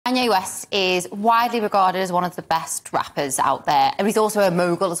Kanye West is widely regarded as one of the best rappers out there. And he's also a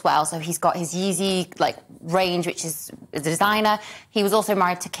mogul as well. So he's got his Yeezy range, which is a designer. He was also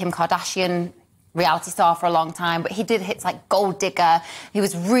married to Kim Kardashian, reality star for a long time, but he did hits like Gold Digger. He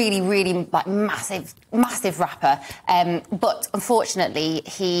was really, really massive rapper. But unfortunately,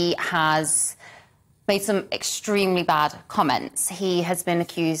 he has made some extremely bad comments. He has been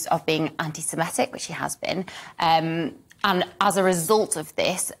accused of being anti-Semitic, which he has been. And as a result of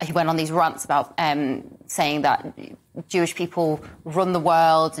this, he went on these rants about saying that Jewish people run the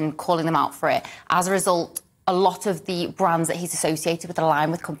world and calling them out for it. As a result, a lot of the brands that he's associated with,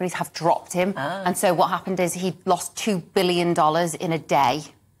 align with companies, have dropped him. And so what happened is he lost $2 billion in a day.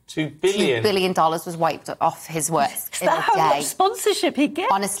 $2 billion? $2 billion was wiped off his work in a day. How much sponsorship he gets?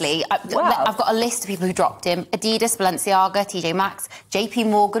 Honestly, I've got a list of people who dropped him. Adidas, Balenciaga, TJ Maxx, JP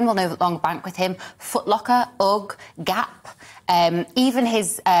Morgan will no longer bank with him, Foot Locker, UGG, Gap, even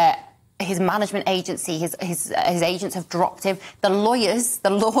his management agency, his agents have dropped him. The lawyers, the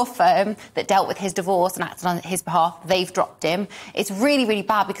law firm that dealt with his divorce and acted on his behalf, they've dropped him. It's really, really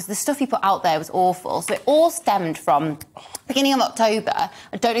bad because the stuff he put out there was awful. So it all stemmed from beginning of October.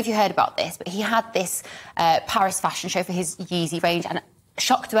 I don't know if you heard about this, but he had this Paris fashion show for his Yeezy range, and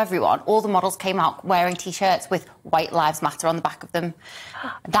shock to everyone, all the models came out wearing T-shirts with White Lives Matter on the back of them.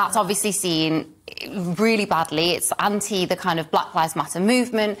 That's obviously seen really badly. It's anti the kind of Black Lives Matter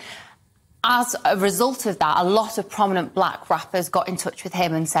movement. As a result of that, a lot of prominent black rappers got in touch with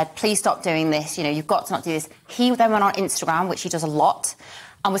him and said, please stop doing this, you know, you've got to not do this. He then went on Instagram, which he does a lot,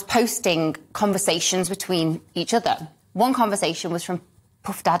 and was posting conversations between each other. One conversation was from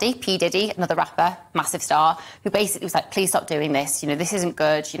Puff Daddy, P. Diddy, another rapper, massive star, who basically was like, please stop doing this, you know, this isn't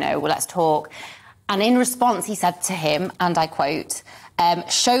good, you know, well, let's talk. And in response, he said to him, and I quote,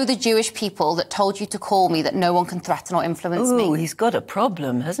 show the Jewish people that told you to call me that no one can threaten or influence me. Ooh, he's got a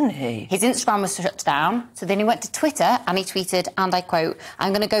problem, hasn't he? His Instagram was shut down. So then he went to Twitter and he tweeted, and I quote,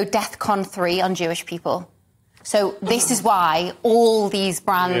 I'm going to go DEFCON 3 on Jewish people. So this is why all these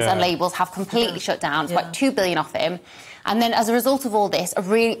brands and labels have completely shut down. It's like $2 billion off him. And then as a result of all this,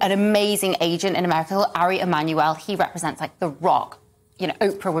 an amazing agent in America called Ari Emanuel, he represents like The Rock, you know,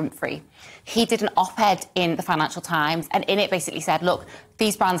 Oprah Winfrey. He did an op-ed in the Financial Times, and in it basically said, look,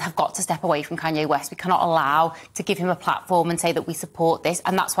 these brands have got to step away from Kanye West. We cannot allow to give him a platform and say that we support this,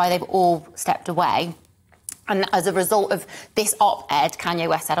 and that's why they've all stepped away. And as a result of this op-ed, Kanye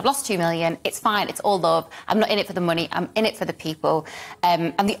West said, I've lost $2 million, it's fine, it's all love, I'm not in it for the money, I'm in it for the people.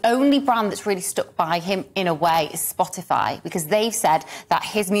 And the only brand that's really stuck by him in a way is Spotify, because they've said that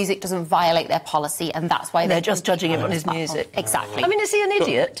his music doesn't violate their policy, and that's why they're just judging him on his music. Exactly. I mean, is he an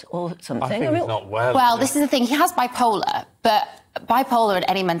idiot or something? I think he's not well. Well, this is the thing, he has bipolar, but bipolar and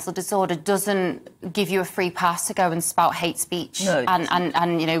any mental disorder doesn't give you a free pass to go and spout hate speech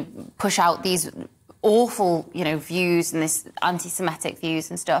and you know, push out these awful, you know, views and this anti-Semitic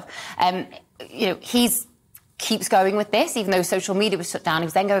views and stuff. You know, keeps going with this, even though social media was shut down. He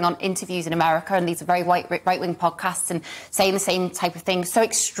was then going on interviews in America and these very right-wing podcasts and saying the same type of thing. So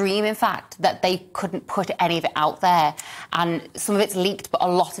extreme, in fact, that they couldn't put any of it out there. And some of it's leaked, but a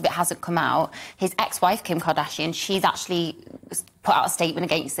lot of it hasn't come out. His ex-wife, Kim Kardashian, she's actually put out a statement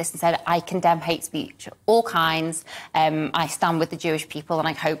against this and said, I condemn hate speech, all kinds. I stand with the Jewish people, and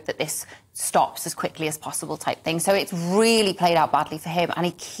I hope that this stops as quickly as possible type thing. So it's really played out badly for him, and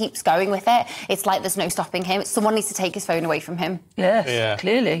he keeps going with it. It's like there's no stopping him. Someone needs to take his phone away from him. Yes,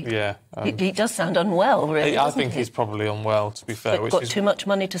 clearly. Yeah. He does sound unwell, really, I think he's probably unwell, to be fair. But got too much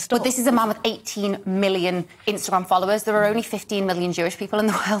money to stop. But this is a man with 18 million Instagram followers. There are only 15 million Jewish people in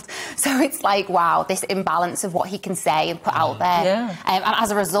the world. So it's like, wow, this imbalance of what he can say and put out there. Yeah. And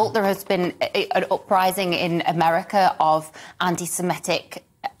as a result, there has been an uprising in America of anti-Semitic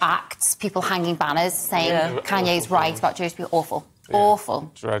acts, people hanging banners saying Kanye's right about Jewish people. Awful.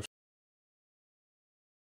 Awful. Dreadful.